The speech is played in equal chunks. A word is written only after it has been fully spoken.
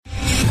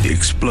The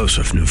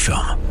explosive new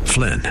film,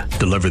 Flynn,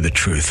 deliver the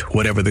truth,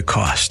 whatever the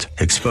cost,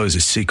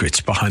 exposes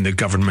secrets behind the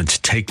government's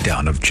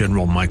takedown of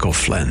General Michael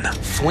Flynn.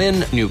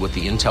 Flynn knew what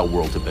the intel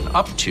world had been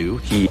up to.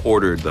 He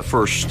ordered the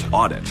first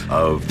audit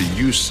of the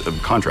use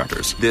of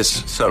contractors.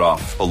 This set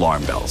off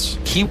alarm bells.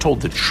 He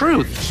told the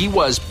truth. He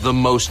was the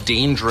most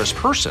dangerous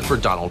person for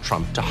Donald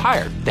Trump to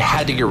hire. They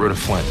had to get rid of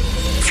Flynn.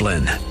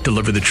 Flynn,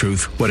 deliver the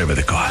truth, whatever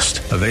the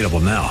cost. Available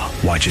now.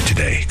 Watch it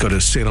today. Go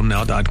to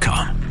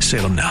salemnow.com.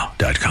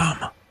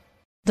 salemnow.com.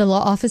 The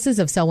law offices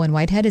of Selwyn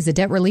Whitehead is a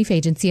debt relief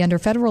agency under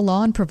federal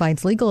law and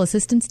provides legal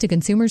assistance to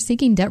consumers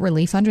seeking debt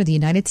relief under the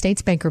United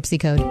States Bankruptcy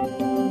Code.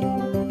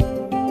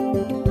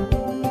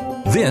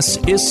 This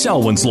is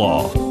Selwyn's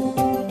Law.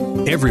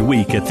 Every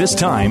week at this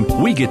time,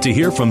 we get to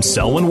hear from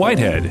Selwyn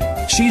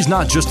Whitehead. She's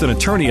not just an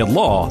attorney at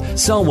law.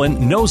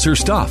 Selwyn knows her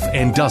stuff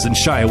and doesn't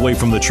shy away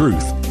from the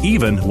truth,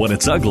 even when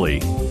it's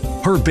ugly.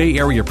 Her Bay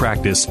Area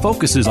practice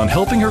focuses on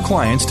helping her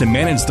clients to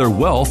manage their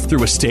wealth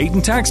through estate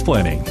and tax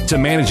planning, to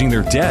managing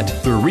their debt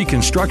through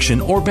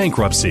reconstruction or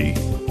bankruptcy.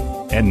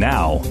 And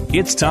now,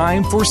 it's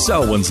time for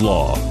Selwyn's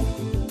Law.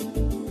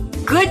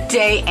 Good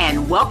day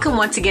and welcome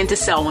once again to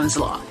Selwyn's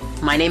Law.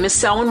 My name is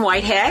Selwyn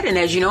Whitehead, and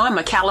as you know, I'm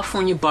a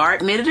California bar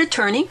admitted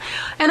attorney,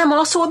 and I'm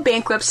also a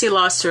bankruptcy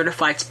law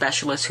certified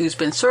specialist who's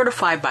been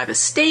certified by the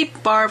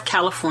State Bar of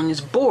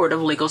California's Board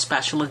of Legal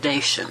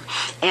Specialization.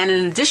 And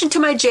in addition to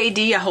my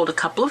JD, I hold a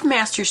couple of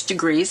master's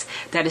degrees.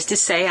 That is to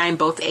say, I'm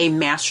both a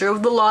master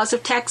of the laws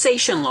of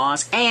taxation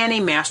laws and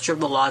a master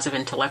of the laws of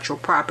intellectual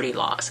property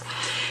laws.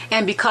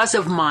 And because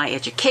of my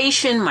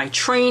education, my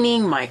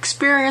training, my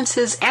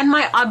experiences, and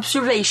my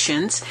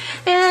observations,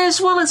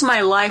 as well as my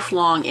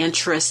lifelong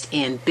interest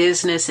in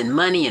business and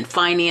money and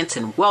finance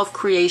and wealth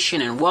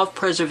creation and wealth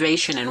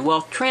preservation and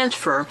wealth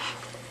transfer,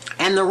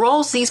 and the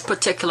roles these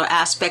particular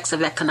aspects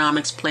of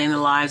economics play in the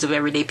lives of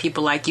everyday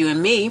people like you and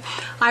me,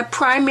 I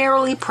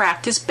primarily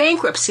practice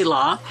bankruptcy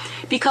law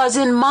because,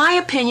 in my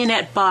opinion,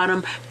 at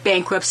bottom,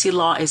 bankruptcy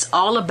law is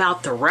all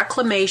about the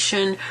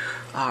reclamation,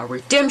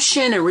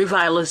 redemption, and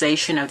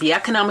revitalization of the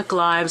economic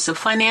lives of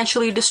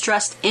financially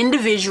distressed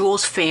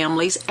individuals,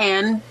 families,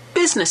 and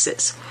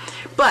businesses.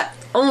 But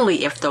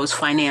only if those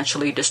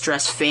financially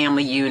distressed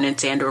family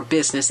units and or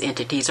business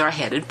entities are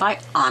headed by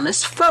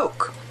honest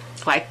folk,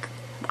 like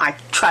I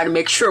try to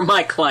make sure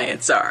my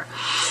clients are.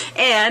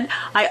 And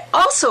I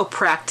also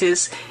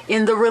practice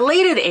in the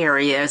related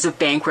areas of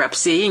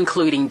bankruptcy,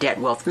 including debt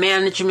wealth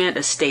management,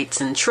 estates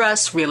and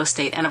trusts, real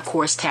estate, and of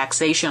course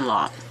taxation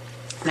law.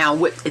 Now,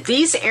 with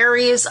these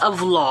areas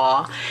of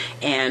law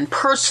and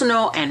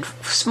personal and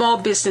small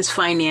business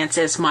finance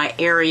as my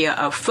area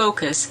of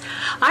focus,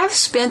 I've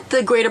spent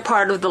the greater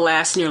part of the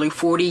last nearly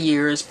 40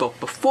 years, both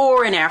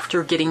before and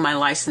after getting my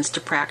license to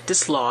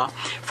practice law,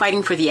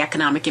 fighting for the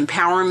economic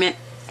empowerment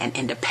and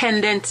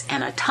independence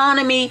and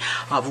autonomy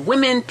of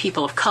women,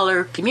 people of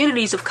color,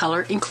 communities of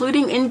color,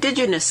 including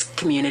indigenous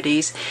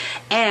communities.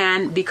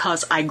 And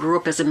because I grew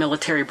up as a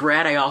military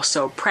brat, I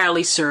also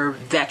proudly serve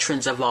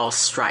veterans of all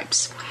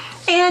stripes.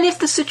 And if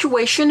the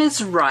situation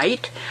is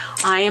right,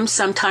 I am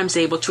sometimes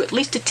able to at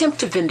least attempt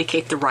to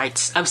vindicate the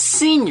rights of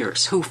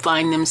seniors who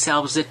find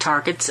themselves the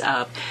targets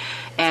of,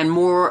 and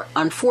more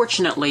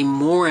unfortunately,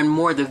 more and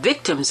more the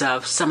victims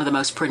of, some of the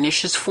most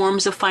pernicious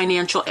forms of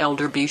financial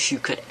elder abuse you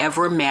could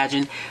ever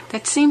imagine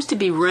that seems to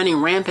be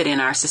running rampant in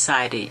our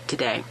society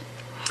today.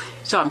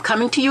 So I'm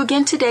coming to you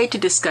again today to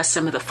discuss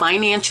some of the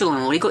financial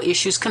and legal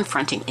issues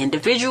confronting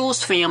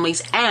individuals,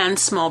 families, and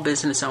small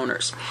business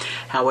owners.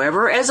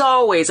 However, as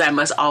always, I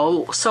must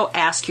also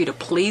ask you to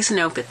please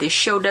note that this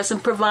show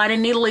doesn't provide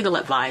any legal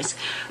advice,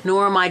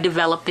 nor am I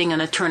developing an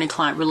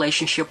attorney-client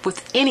relationship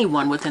with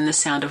anyone within the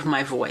sound of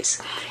my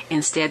voice.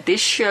 Instead,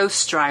 this show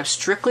strives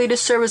strictly to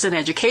serve as an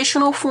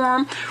educational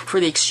forum for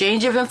the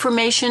exchange of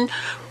information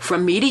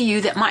from me to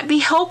you that might be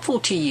helpful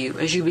to you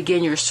as you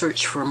begin your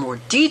search for more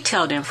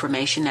detailed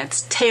information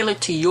that's tailored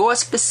to your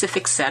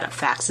specific set of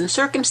facts and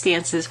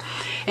circumstances,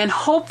 and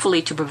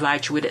hopefully to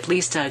provide you with at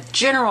least a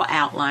general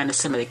outline of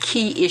some of the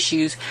key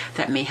issues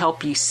that may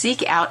help you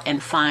seek out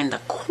and find the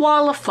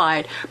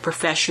qualified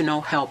professional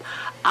help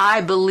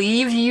I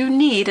believe you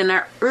need and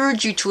I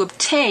urge you to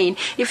obtain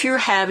if you're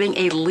having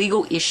a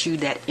legal issue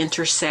that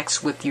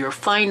intersects with your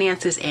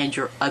finances and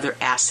your other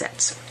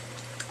assets.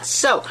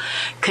 So,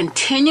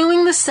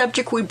 continuing the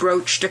subject we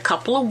broached a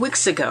couple of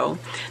weeks ago,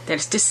 that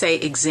is to say,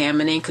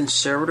 examining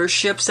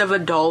conservatorships of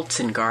adults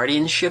and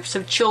guardianships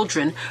of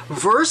children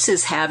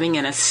versus having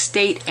an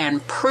estate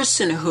and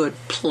personhood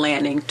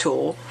planning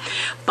tool,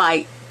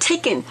 by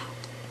taking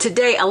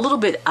today a little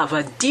bit of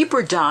a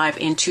deeper dive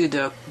into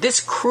this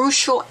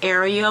crucial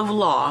area of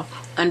law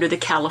under the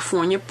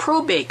California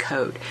Probate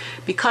Code.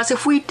 Because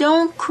if we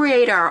don't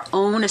create our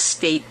own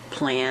estate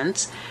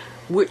plans,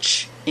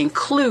 which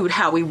include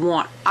how we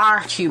want our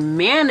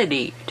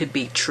humanity to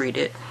be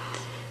treated,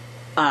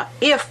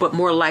 if, but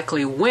more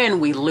likely when,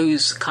 we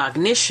lose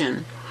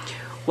cognition,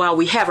 while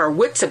we have our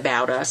wits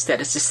about us,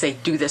 that is to say,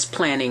 do this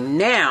planning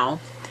now,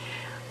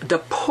 the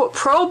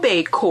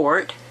probate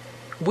court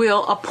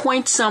will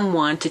appoint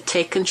someone to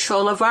take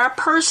control of our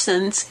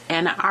persons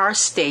and our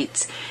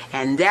states,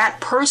 and that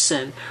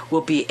person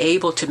will be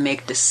able to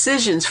make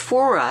decisions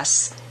for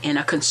us in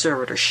a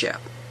conservatorship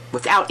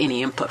without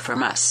any input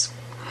from us.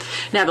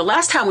 Now, the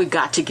last time we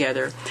got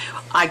together,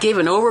 I gave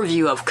an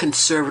overview of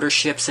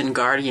conservatorships and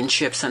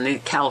guardianships under the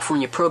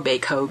California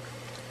Probate Code,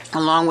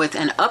 along with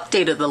an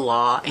update of the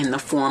law in the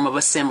form of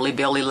Assembly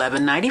Bill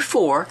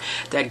 1194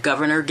 that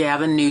Governor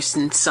Gavin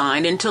Newsom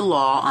signed into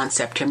law on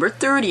September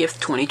 30th,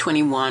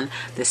 2021,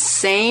 the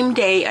same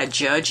day a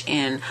judge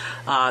in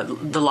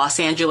the Los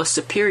Angeles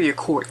Superior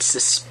Court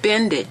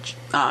suspended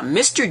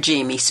Mr.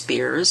 Jamie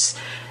Spears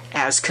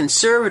as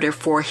conservator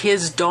for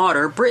his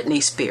daughter,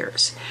 Britney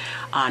Spears.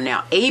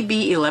 Now,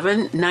 AB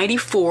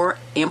 1194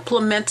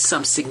 implements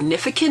some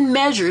significant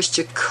measures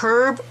to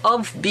curb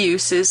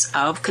abuses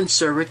of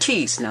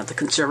conservatees. Now, the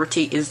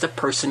conservatee is the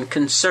person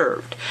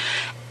conserved.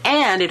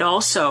 And it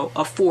also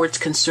affords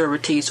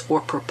conservatees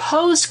or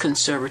proposed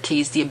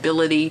conservatees the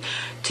ability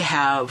to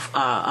have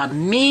a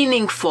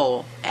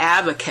meaningful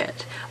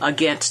advocate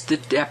against the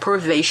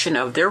deprivation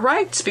of their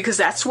rights, because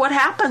that's what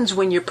happens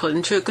when you're put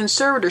into a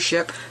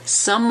conservatorship.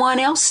 Someone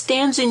else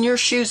stands in your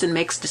shoes and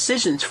makes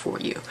decisions for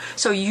you.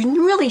 So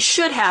you really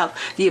should have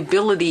the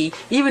ability,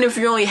 even if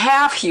you're only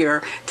half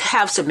here, to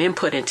have some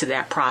input into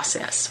that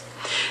process.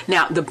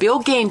 Now, the bill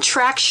gained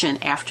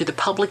traction after the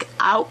public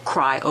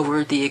outcry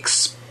over the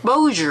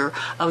exposure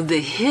of the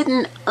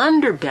hidden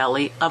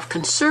underbelly of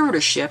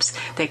conservatorships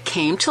that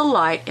came to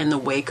light in the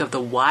wake of the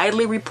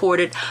widely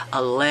reported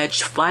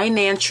alleged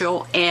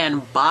financial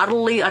and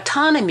bodily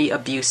autonomy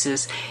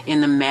abuses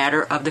in the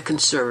matter of the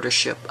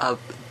conservatorship of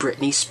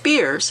Britney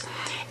Spears,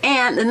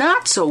 and the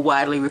not so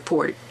widely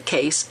reported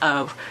case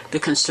of the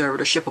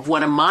conservatorship of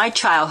one of my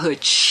childhood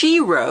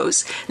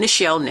sheroes,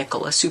 Nichelle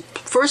Nicholas, who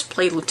first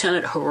played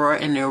Lieutenant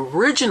Uhura in the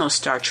original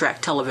Star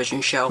Trek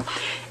television show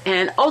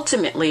and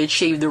ultimately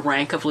achieved the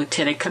rank of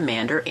Lieutenant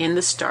Commander in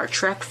the Star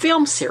Trek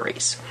film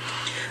series.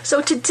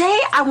 So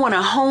today I want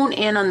to hone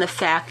in on the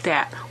fact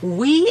that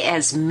we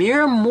as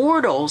mere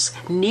mortals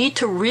need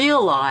to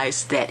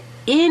realize that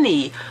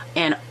any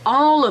and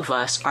all of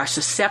us are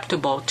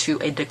susceptible to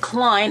a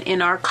decline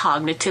in our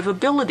cognitive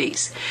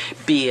abilities,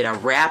 be it a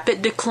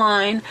rapid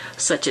decline,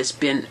 such as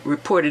been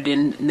reported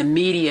in the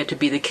media to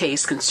be the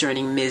case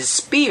concerning Ms.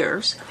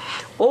 Spears,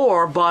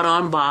 or brought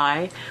on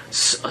by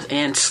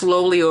and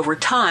slowly over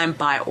time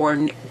by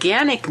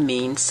organic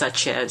means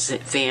such as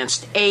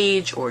advanced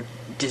age or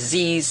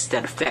disease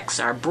that affects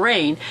our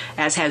brain,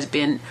 as has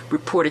been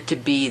reported to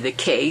be the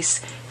case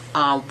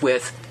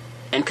with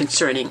and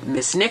concerning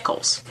Ms.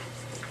 Nichols.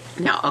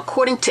 Now,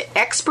 according to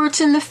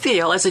experts in the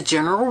field, as a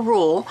general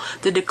rule,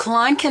 the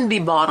decline can be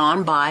brought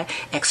on by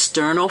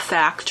external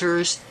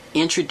factors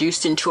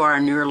introduced into our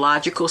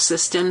neurological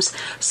systems,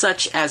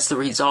 such as the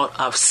result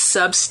of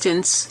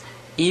substance,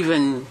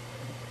 even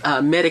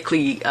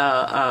medically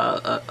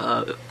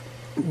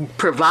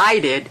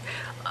provided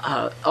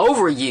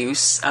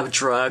overuse of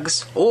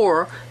drugs,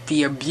 or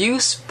the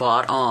abuse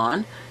brought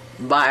on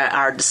by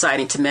our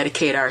deciding to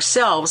medicate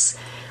ourselves,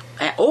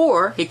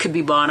 or it could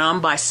be brought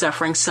on by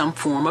suffering some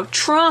form of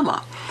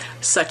trauma,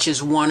 such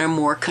as one or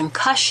more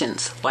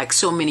concussions, like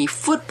so many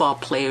football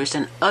players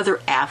and other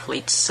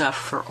athletes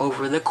suffer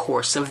over the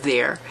course of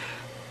their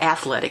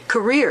athletic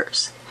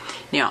careers.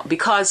 Now,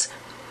 because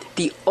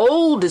the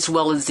old as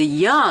well as the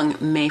young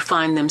may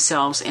find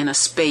themselves in a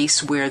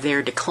space where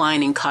their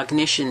declining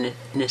cognition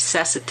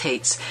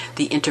necessitates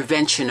the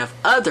intervention of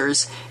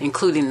others,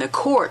 including the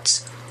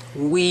courts,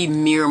 we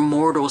mere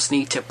mortals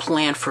need to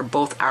plan for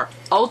both our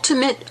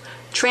ultimate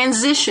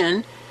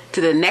transition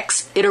to the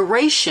next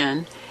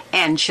iteration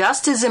and,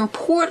 just as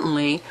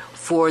importantly,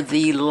 for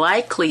the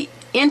likely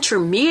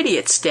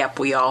intermediate step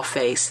we all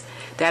face.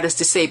 That is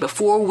to say,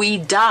 before we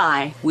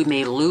die, we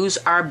may lose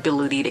our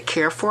ability to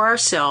care for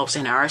ourselves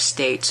and our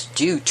states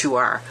due to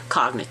our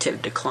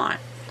cognitive decline.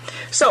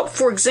 So,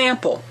 for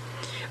example,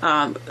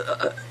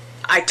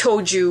 I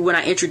told you when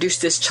I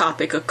introduced this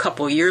topic a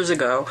couple weeks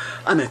ago,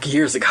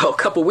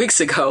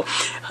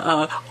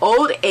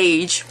 old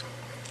age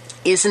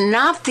is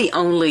not the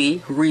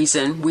only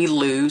reason we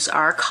lose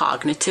our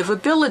cognitive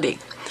ability.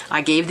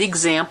 I gave the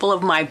example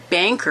of my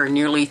banker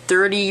nearly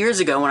 30 years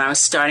ago when I was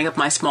starting up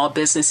my small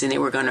business and they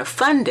were going to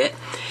fund it.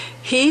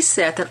 He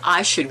said that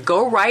I should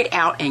go right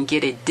out and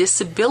get a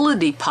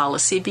disability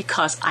policy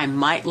because I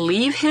might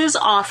leave his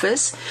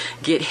office,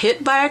 get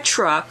hit by a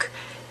truck,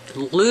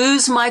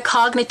 lose my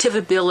cognitive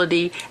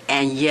ability,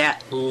 and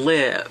yet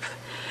live.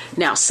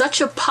 Now,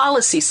 such a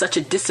policy, such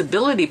a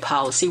disability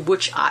policy,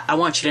 which I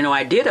want you to know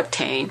I did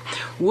obtain,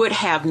 would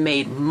have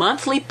made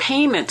monthly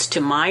payments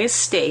to my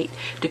estate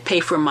to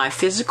pay for my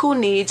physical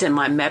needs and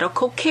my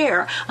medical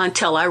care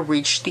until I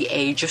reached the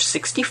age of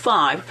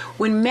 65,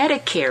 when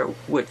Medicare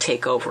would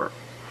take over.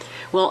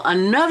 Well,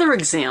 another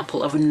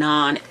example of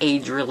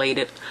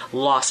non-age-related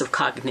loss of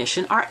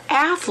cognition are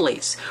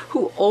athletes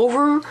who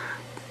over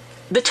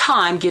the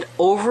time get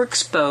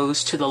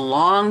overexposed to the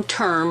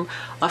long-term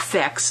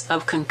effects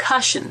of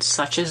concussions,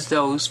 such as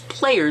those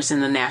players in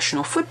the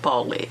National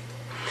Football League.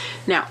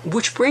 Now,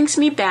 which brings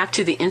me back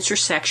to the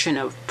intersection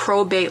of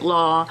probate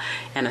law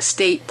and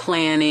estate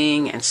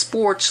planning and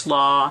sports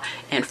law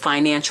and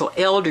financial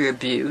elder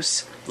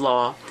abuse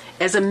law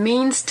as a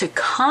means to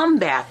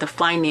combat the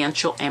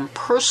financial and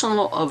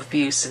personal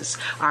abuses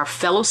our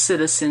fellow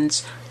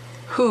citizens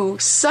who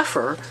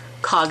suffer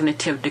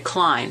cognitive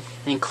decline,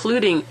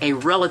 including a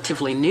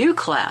relatively new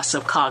class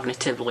of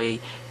cognitively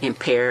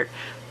impaired,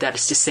 that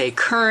is to say,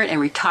 current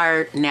and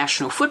retired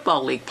National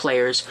Football League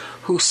players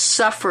who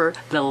suffer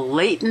the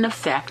latent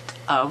effect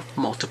of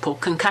multiple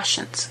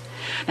concussions.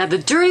 Now, the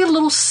dirty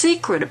little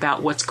secret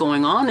about what's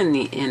going on in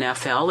the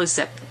NFL is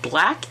that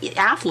black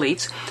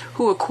athletes,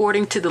 who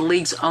according to the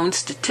league's own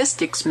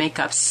statistics make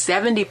up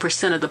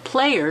 70% of the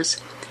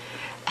players,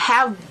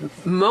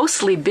 have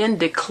mostly been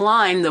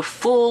declined the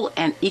full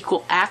and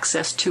equal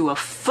access to a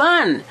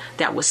fund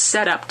that was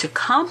set up to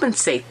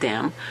compensate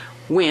them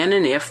when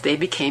and if they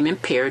became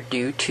impaired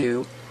due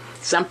to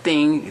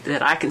something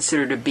that I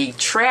consider to be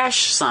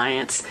trash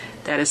science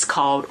that is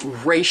called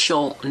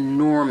racial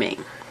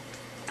norming.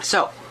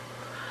 So,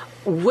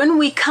 when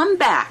we come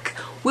back,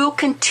 we'll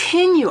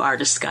continue our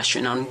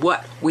discussion on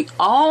what we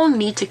all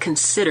need to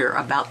consider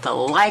about the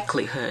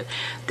likelihood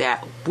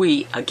that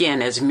we,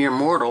 again, as mere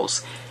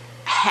mortals,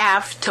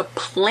 have to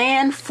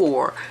plan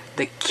for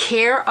the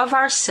care of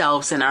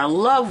ourselves and our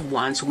loved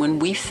ones when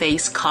we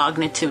face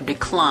cognitive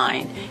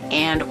decline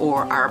and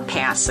or our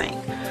passing.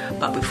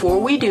 But before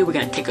we do, we're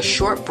going to take a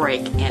short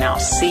break, and I'll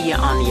see you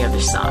on the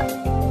other side.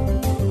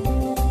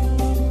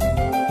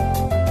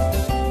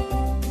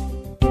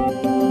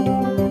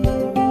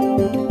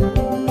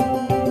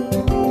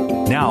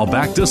 Now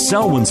back to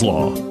Selwyn's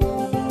Law.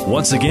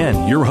 Once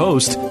again, your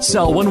host,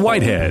 Selwyn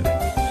Whitehead.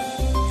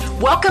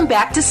 Welcome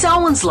back to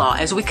Selwyn's Law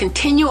as we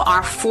continue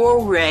our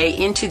foray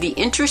into the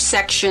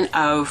intersection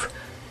of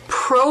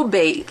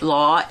probate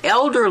law,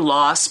 elder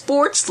law,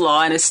 sports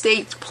law, and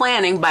estate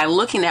planning by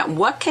looking at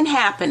what can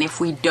happen if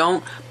we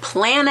don't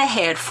plan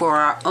ahead for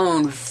our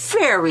own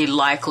very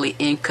likely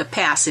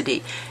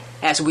incapacity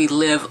as we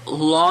live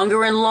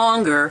longer and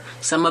longer.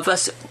 Some of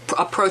us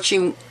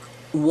approaching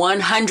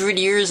 100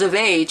 years of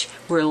age,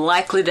 we're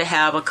likely to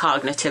have a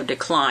cognitive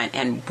decline,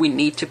 and we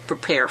need to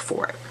prepare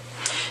for it.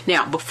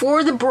 Now,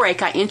 before the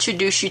break, I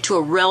introduced you to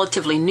a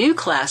relatively new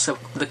class of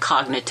the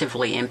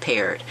cognitively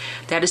impaired.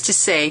 That is to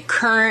say,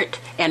 current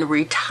and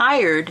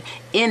retired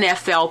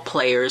NFL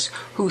players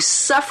who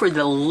suffer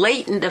the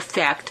latent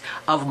effect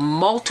of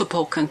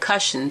multiple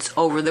concussions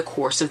over the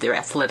course of their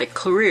athletic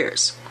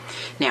careers.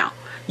 Now,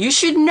 you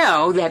should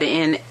know that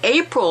in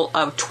April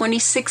of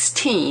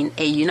 2016,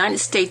 a United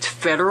States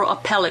federal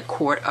appellate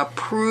court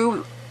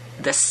approved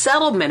the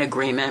settlement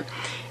agreement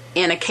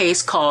in a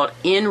case called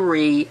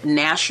INRI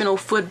National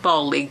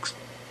Football League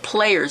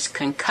Players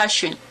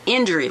Concussion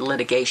Injury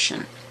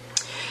Litigation.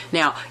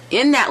 Now,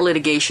 in that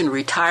litigation,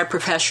 retired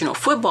professional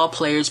football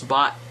players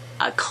brought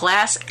a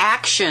class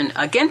action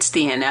against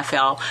the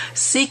NFL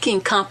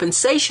seeking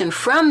compensation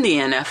from the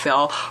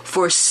NFL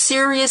for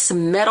serious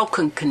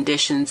medical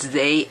conditions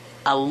they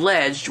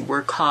alleged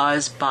were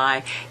caused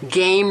by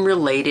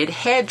game-related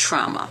head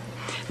trauma.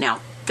 Now,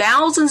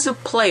 thousands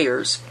of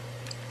players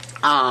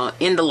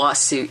in the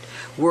lawsuit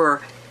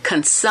were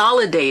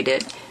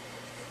consolidated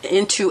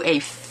into a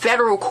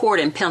federal court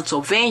in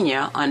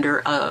Pennsylvania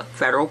under a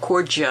federal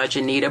court judge,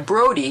 Anita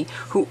Brody,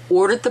 who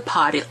ordered the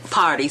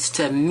parties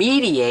to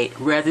mediate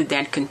rather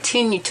than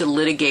continue to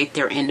litigate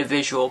their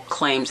individual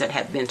claims that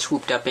had been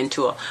swooped up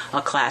into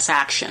a class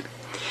action.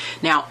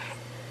 Now,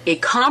 a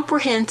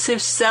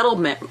comprehensive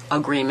settlement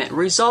agreement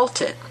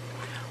resulted,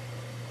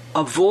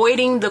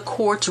 avoiding the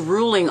court's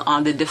ruling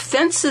on the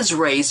defenses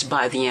raised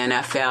by the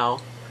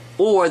NFL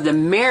or the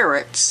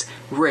merits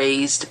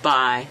raised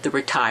by the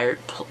retired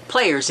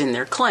players in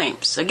their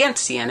claims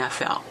against the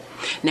NFL.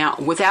 Now,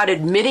 without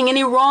admitting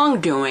any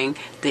wrongdoing,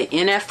 the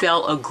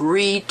NFL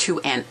agreed to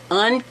an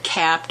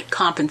uncapped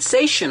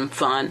compensation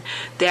fund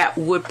that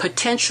would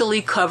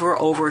potentially cover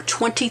over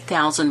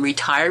 20,000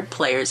 retired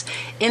players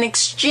in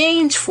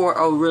exchange for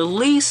a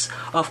release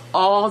of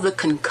all the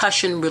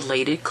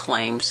concussion-related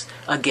claims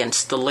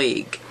against the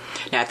league.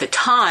 Now, at the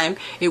time,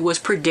 it was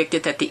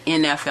predicted that the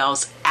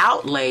NFL's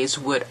outlays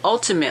would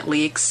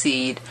ultimately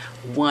exceed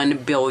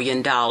 $1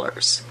 billion.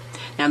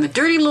 Now, the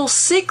dirty little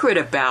secret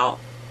about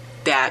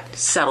that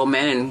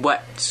settlement and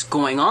what's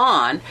going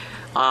on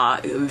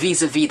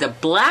vis-a-vis the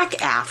black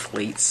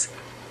athletes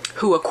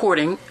who,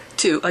 according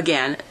to,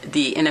 again,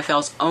 the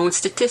NFL's own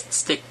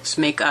statistics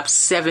make up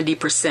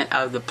 70%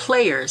 of the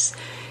players,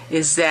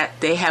 is that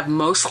they have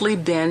mostly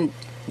been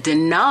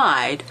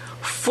denied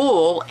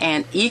full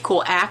and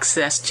equal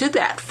access to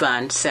that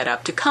fund set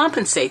up to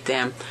compensate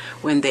them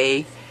when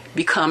they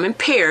become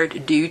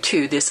impaired due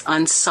to this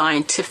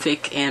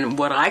unscientific and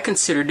what I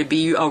consider to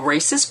be a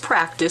racist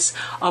practice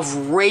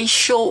of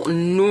racial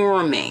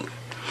norming.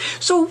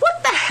 So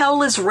what the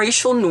hell is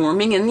racial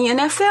norming in the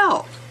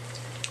NFL?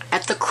 At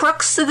At the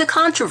crux of the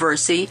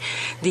controversy,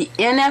 the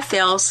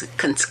NFL's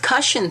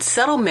Concussion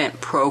Settlement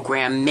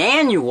Program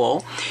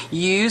manual,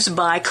 used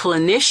by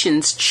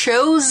clinicians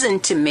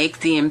chosen to make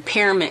the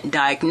impairment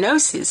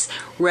diagnosis,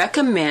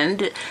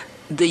 recommend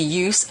the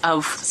use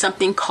of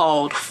something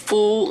called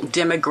full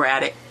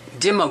demographic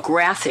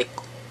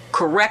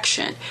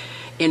correction,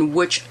 in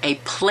which a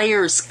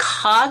player's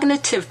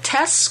cognitive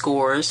test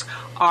scores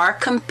are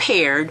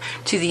compared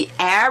to the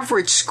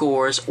average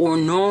scores or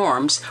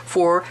norms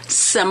for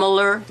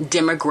similar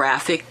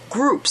demographic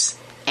groups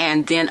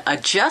and then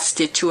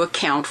adjusted to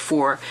account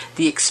for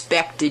the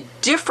expected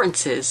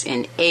differences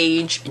in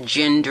age,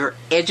 gender,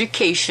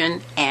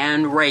 education,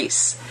 and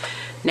race.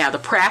 Now, the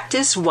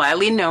practice,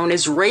 widely known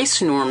as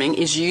race norming,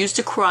 is used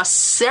across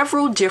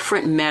several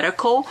different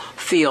medical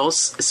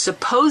fields,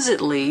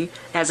 supposedly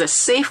as a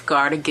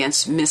safeguard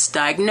against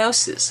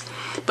misdiagnosis.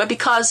 But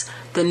because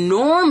the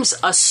norms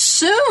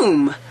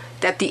assume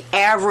that the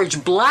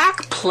average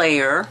black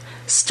player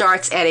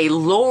starts at a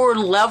lower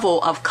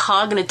level of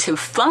cognitive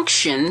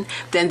function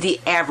than the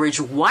average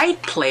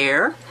white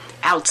player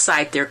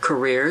outside their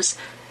careers,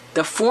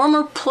 the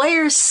former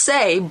players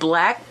say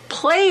black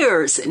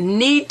players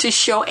need to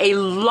show a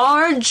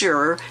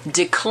larger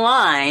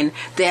decline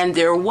than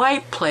their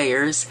white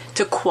players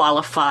to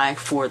qualify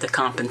for the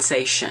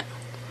compensation.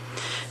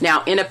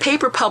 Now, in a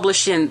paper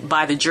published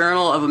by the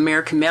Journal of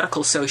American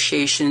Medical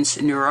Association's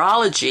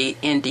Neurology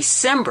in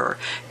December,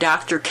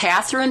 Dr.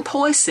 Catherine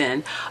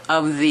Poisson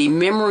of the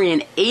Memory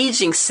and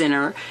Aging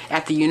Center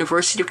at the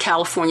University of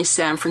California,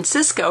 San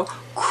Francisco,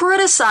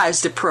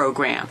 criticized the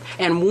program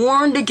and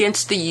warned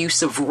against the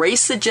use of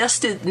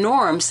race-adjusted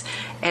norms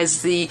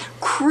as the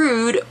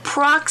crude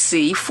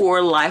proxy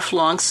for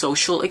lifelong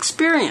social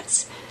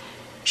experience.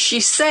 She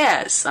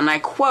says, and I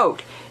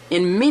quote,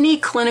 "In many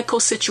clinical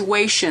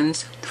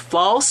situations,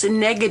 false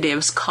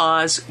negatives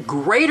cause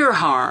greater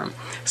harm,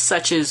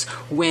 such as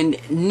when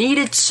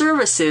needed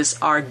services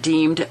are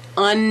deemed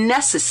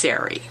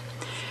unnecessary."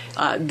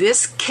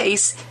 This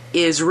case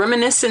is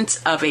reminiscent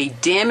of a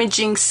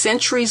damaging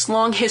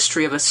centuries-long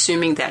history of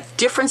assuming that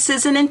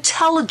differences in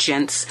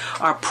intelligence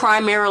are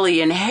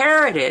primarily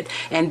inherited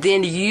and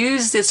then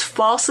use this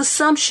false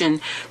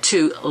assumption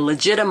to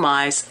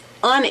legitimize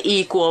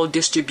unequal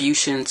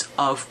distributions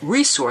of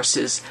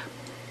resources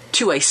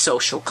to a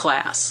social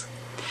class.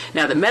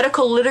 Now, the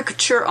medical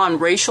literature on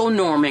racial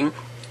norming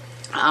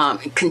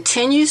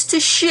continues to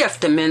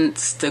shift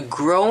amidst the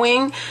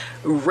growing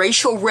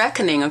racial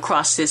reckoning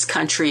across this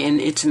country in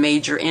its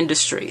major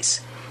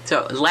industries.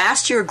 So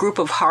last year, a group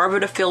of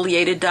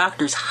Harvard-affiliated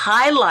doctors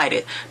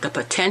highlighted the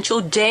potential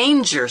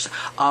dangers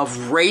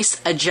of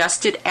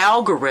race-adjusted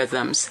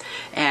algorithms,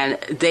 and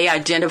they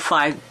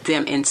identified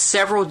them in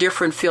several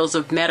different fields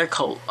of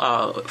medical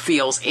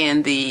fields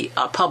in the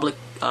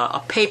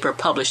a paper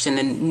published in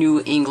the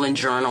New England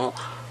Journal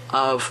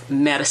of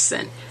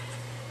Medicine.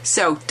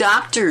 So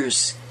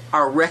doctors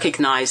are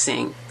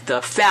recognizing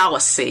the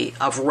fallacy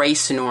of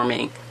race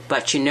norming,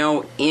 but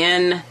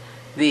in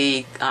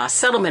the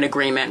settlement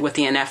agreement with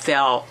the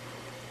NFL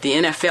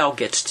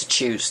gets to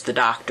choose the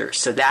doctors.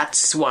 So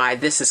that's why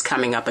this is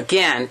coming up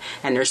again,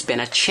 and there's been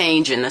a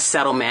change in the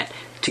settlement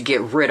to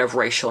get rid of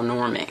racial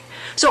norming.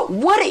 So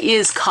what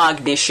is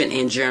cognition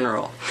in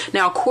general?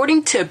 Now,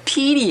 according to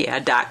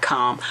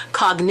Pedia.com,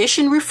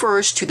 cognition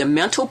refers to the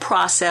mental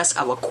process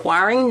of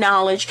acquiring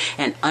knowledge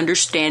and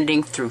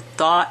understanding through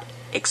thought,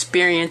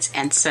 experience,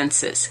 and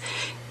senses.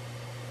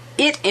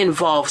 It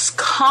involves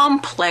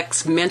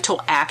complex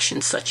mental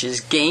actions such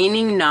as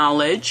gaining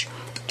knowledge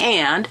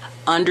and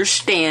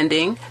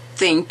understanding,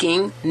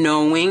 thinking,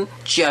 knowing,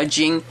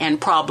 judging,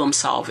 and problem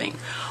solving.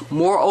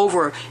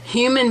 Moreover,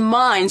 human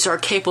minds are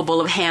capable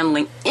of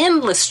handling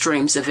endless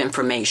streams of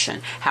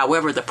information.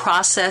 However, the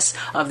process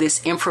of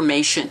this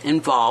information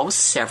involves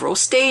several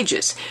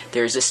stages.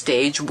 There's a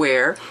stage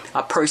where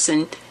a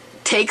person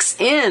takes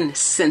in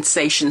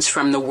sensations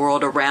from the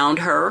world around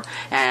her,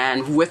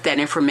 and with that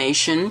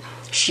information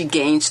she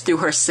gains through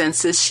her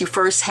senses, she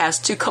first has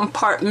to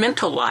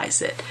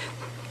compartmentalize it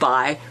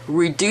by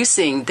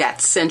reducing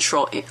that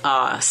central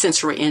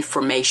sensory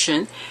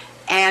information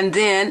and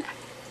then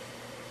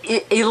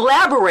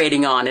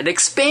elaborating on it,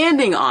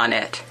 expanding on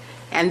it,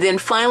 and then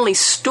finally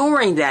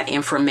storing that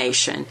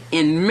information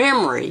in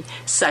memory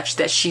such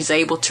that she's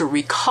able to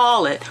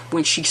recall it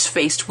when she's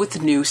faced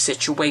with new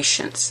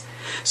situations.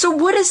 So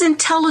what is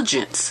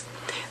intelligence?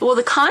 Well,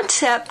 the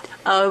concept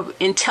of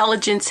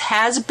intelligence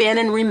has been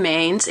and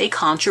remains a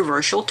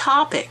controversial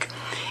topic,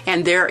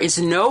 and there is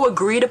no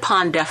agreed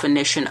upon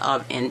definition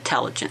of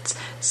intelligence.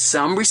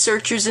 Some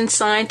researchers and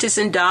scientists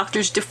and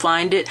doctors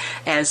defined it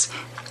as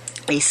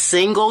a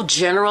single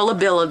general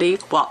ability,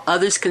 while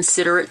others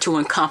consider it to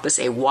encompass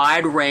a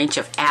wide range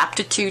of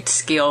aptitudes,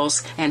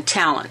 skills, and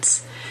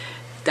talents.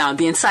 Now,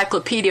 the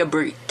Encyclopedia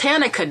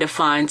Britannica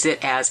defines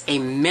it as a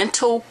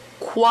mental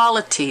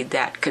quality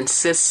that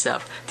consists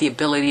of the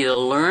ability to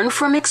learn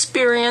from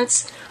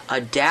experience,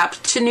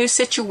 adapt to new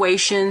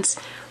situations,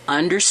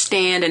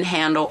 understand and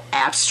handle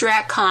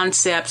abstract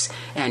concepts,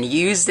 and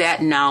use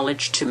that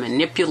knowledge to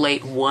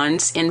manipulate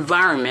one's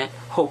environment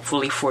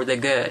hopefully for the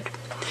good.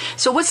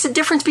 So what's the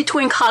difference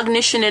between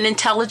cognition and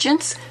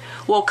intelligence?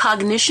 Well,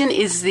 cognition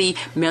is the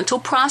mental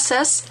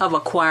process of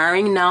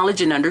acquiring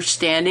knowledge and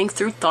understanding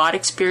through thought,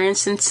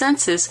 experience, and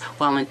senses,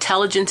 while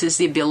intelligence is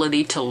the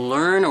ability to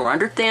learn or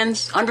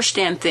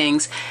understand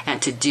things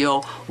and to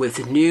deal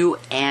with new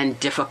and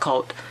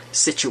difficult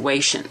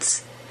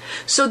situations.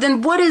 So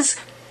then what is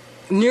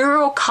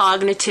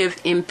neurocognitive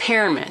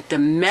impairment, the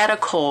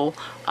medical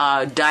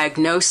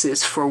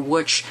diagnosis for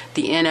which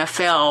the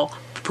NFL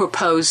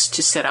proposed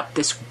to set up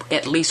this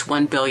at least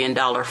 $1 billion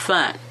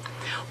fund?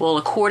 Well,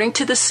 according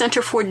to the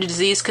Center for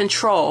Disease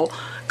Control,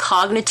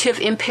 cognitive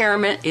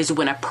impairment is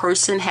when a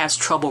person has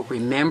trouble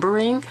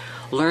remembering,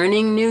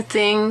 learning new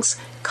things,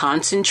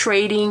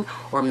 concentrating,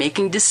 or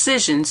making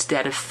decisions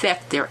that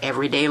affect their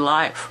everyday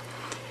life.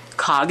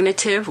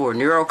 Cognitive or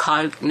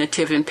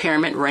neurocognitive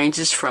impairment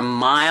ranges from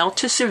mild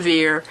to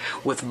severe.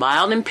 With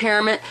mild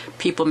impairment,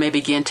 people may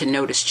begin to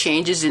notice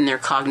changes in their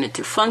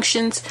cognitive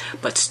functions,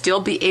 but still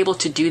be able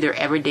to do their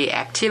everyday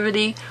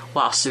activity,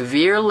 while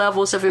severe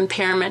levels of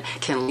impairment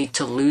can lead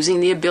to losing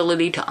the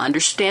ability to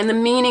understand the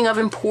meaning of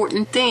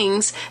important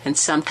things and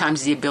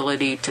sometimes the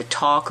ability to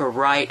talk or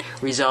write,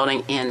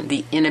 resulting in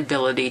the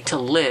inability to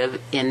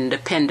live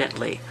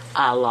independently,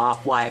 a la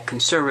why a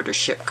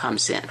conservatorship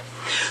comes in.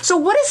 So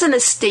what is an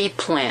estate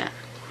plan?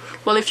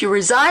 Well, if you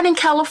reside in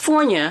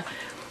California,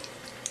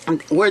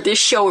 where this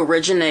show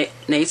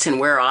originates and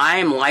where I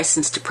am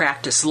licensed to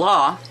practice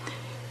law,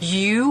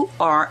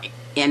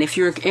 and if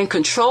you're in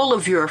control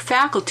of your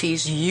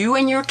faculties, you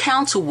and your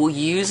counsel will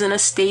use an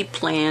estate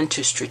plan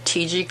to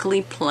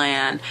strategically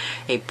plan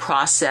a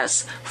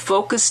process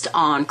focused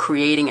on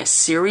creating a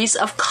series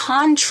of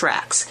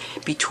contracts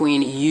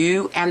between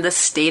you and the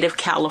state of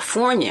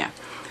California,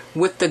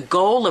 with the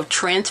goal of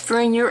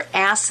transferring your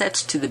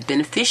assets to the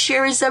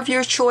beneficiaries of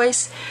your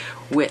choice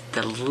with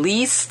the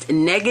least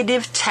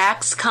negative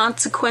tax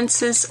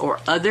consequences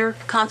or other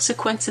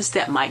consequences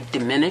that might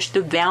diminish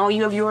the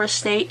value of your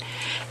estate.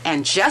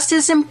 And just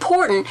as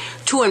important,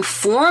 to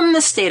inform the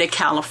state of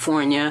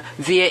California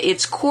via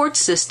its court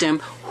system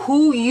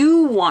who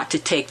you want to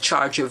take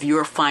charge of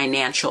your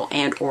financial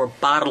and or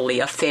bodily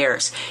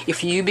affairs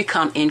if you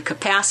become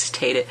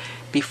incapacitated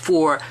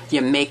before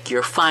you make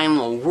your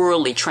final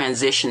worldly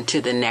transition to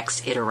the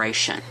next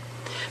iteration.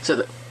 So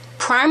the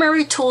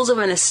primary tools of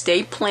an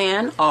estate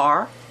plan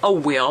are a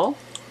will,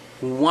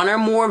 one or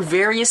more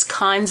various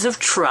kinds of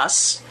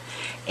trusts,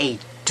 a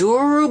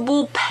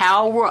durable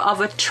power of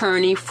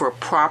attorney for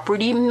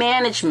property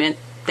management.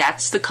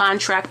 That's the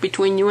contract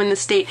between you and the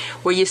state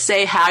where you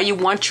say how you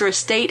want your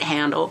estate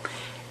handled,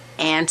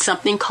 and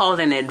something called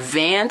an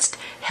advanced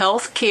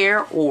health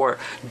care or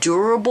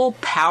durable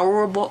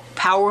power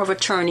of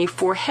attorney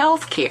for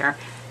health care.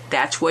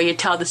 That's where you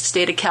tell the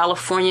state of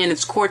California and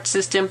its court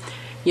system,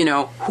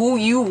 who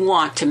you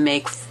want to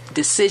make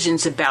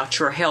decisions about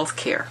your health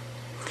care.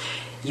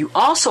 You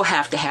also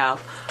have to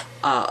have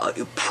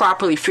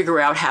properly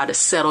figure out how to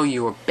settle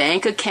your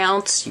bank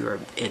accounts, your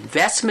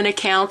investment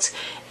accounts,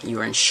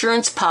 your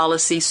insurance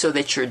policy so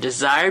that your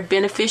desired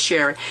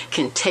beneficiary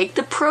can take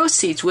the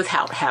proceeds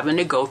without having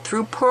to go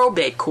through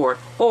probate court,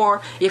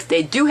 or if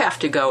they do have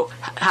to go,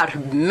 how to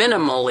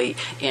minimally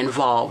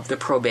involve the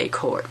probate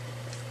court.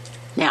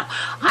 Now,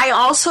 I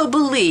also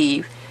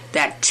believe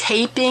that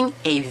taping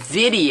a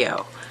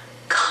video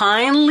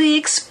kindly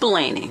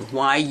explaining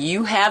why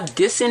you have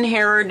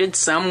disinherited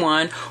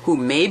someone who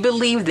may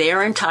believe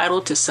they're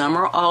entitled to some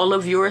or all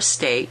of your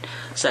estate,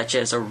 such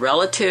as a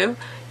relative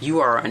you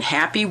are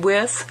unhappy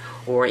with,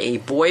 or a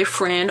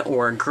boyfriend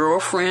or a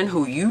girlfriend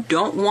who you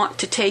don't want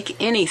to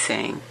take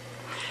anything.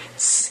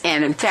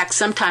 And in fact,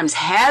 sometimes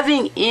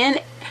having in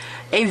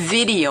a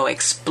video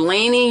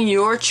explaining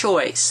your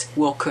choice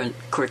will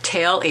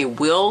curtail a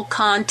will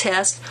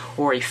contest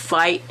or a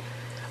fight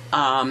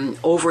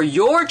over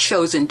your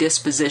chosen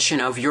disposition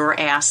of your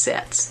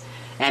assets.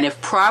 And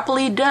if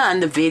properly done,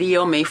 the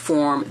video may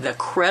form the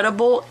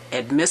credible,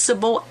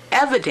 admissible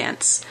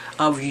evidence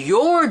of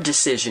your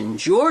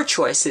decisions, your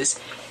choices,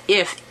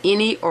 if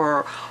any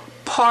or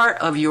part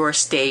of your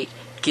estate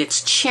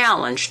gets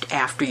challenged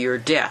after your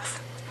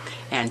death.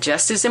 And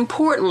just as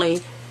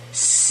importantly,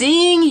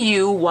 seeing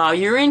you while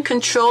you're in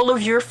control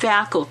of your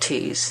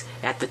faculties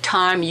at the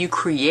time you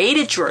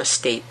created your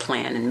estate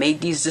plan and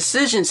made these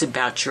decisions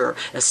about your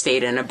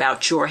estate and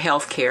about your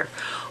health care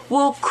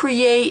will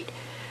create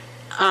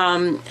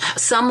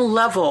some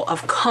level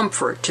of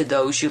comfort to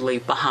those you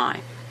leave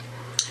behind.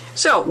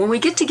 So when we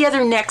get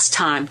together next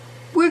time,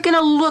 we're going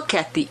to look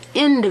at the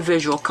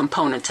individual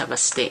components of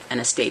an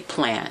estate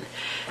plan.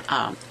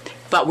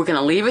 But we're going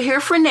to leave it here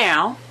for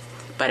now.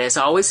 But as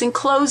always in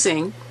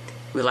closing,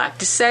 we like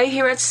to say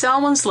here at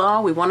Selwyn's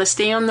Law, we want to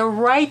stay on the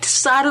right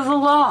side of the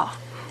law,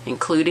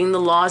 including the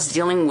laws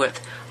dealing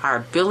with our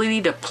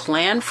ability to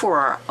plan for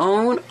our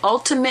own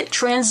ultimate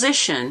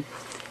transition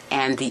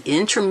and the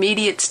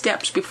intermediate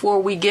steps before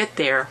we get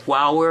there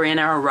while we're in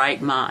our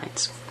right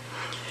minds.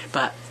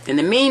 But in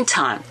the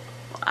meantime,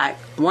 I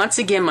once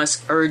again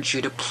must urge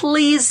you to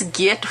please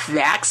get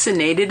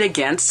vaccinated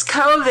against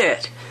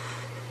COVID.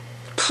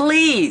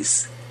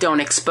 Please don't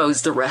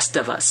expose the rest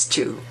of us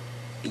to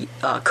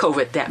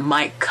COVID that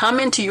might come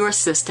into your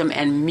system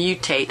and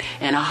mutate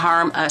and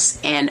harm us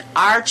and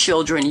our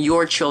children,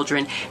 your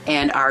children,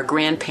 and our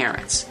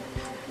grandparents.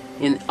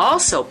 And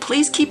also,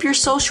 please keep your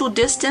social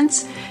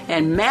distance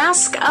and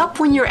mask up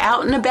when you're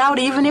out and about,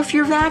 even if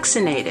you're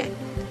vaccinated.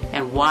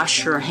 And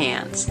wash your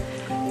hands.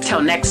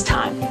 Till next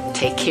time,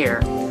 take care.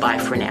 Bye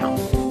for now.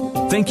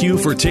 Thank you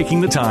for taking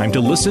the time to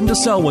listen to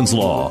Selwyn's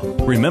Law.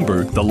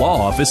 Remember, the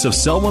Law Office of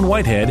Selwyn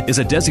Whitehead is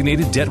a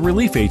designated debt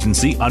relief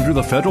agency under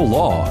the federal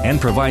law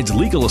and provides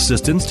legal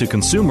assistance to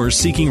consumers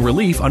seeking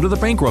relief under the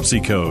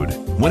Bankruptcy Code.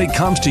 When it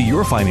comes to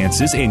your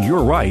finances and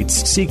your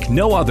rights, seek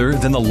no other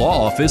than the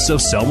Law Office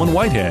of Selwyn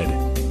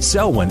Whitehead.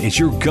 Selwyn is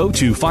your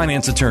go-to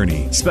finance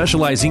attorney,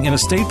 specializing in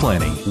estate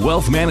planning,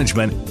 wealth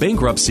management,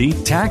 bankruptcy,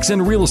 tax,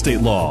 and real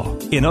estate law.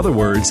 In other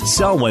words,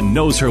 Selwyn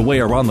knows her way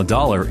around the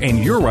dollar,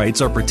 and your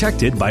rights are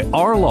protected by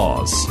our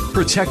laws.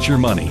 Protect your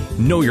money.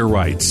 Know your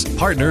rights.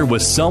 Partner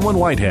with Selwyn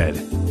Whitehead.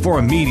 For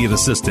immediate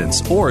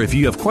assistance, or if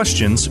you have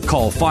questions,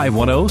 call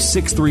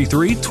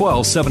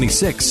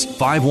 510-633-1276,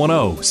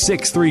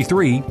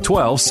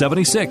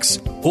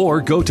 510-633-1276, or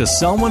go to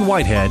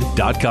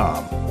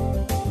SelwynWhitehead.com.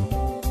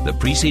 The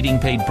preceding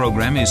paid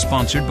program is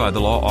sponsored by the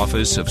Law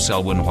Office of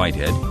Selwyn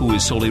Whitehead, who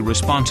is solely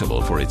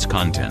responsible for its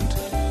content.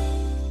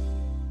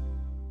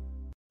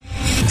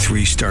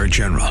 3-star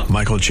General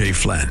Michael J.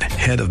 Flynn,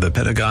 head of the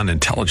Pentagon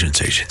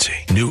Intelligence Agency,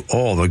 knew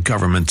all the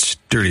government's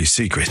dirty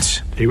secrets.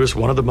 He was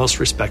one of the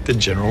most respected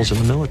generals in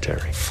the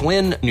military.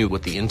 Flynn knew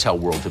what the intel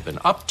world had been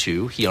up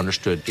to. He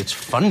understood its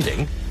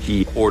funding.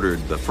 He ordered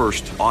the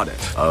first audit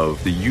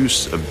of the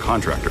use of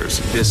contractors.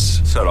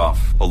 This set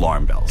off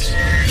alarm bells.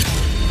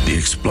 The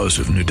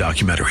explosive new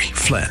documentary,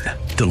 Flynn,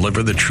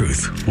 Deliver the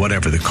Truth,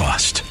 Whatever the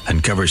Cost,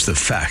 uncovers the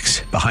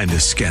facts behind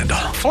this scandal.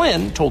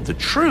 Flynn told the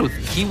truth.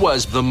 He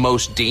was the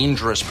most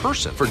dangerous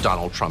person for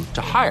Donald Trump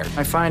to hire.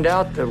 I find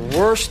out the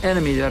worst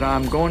enemy that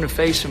I'm going to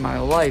face in my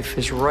life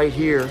is right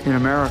here in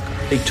America.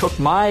 They took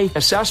my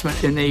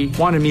assessment and they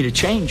wanted me to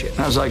change it. And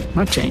I was like, I'm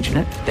not changing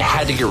it. They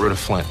had to get rid of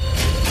Flynn.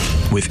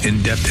 With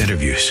in-depth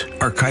interviews,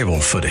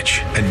 archival footage,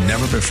 and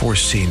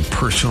never-before-seen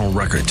personal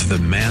records of the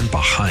man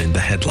behind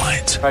the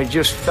headlines. I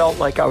just felt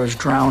like I was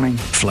drowning.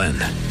 Flynn,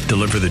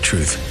 Deliver the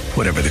Truth,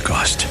 Whatever the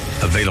Cost.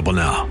 Available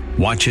now.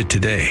 Watch it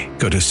today.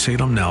 Go to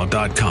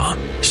salemnow.com.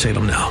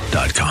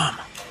 salemnow.com.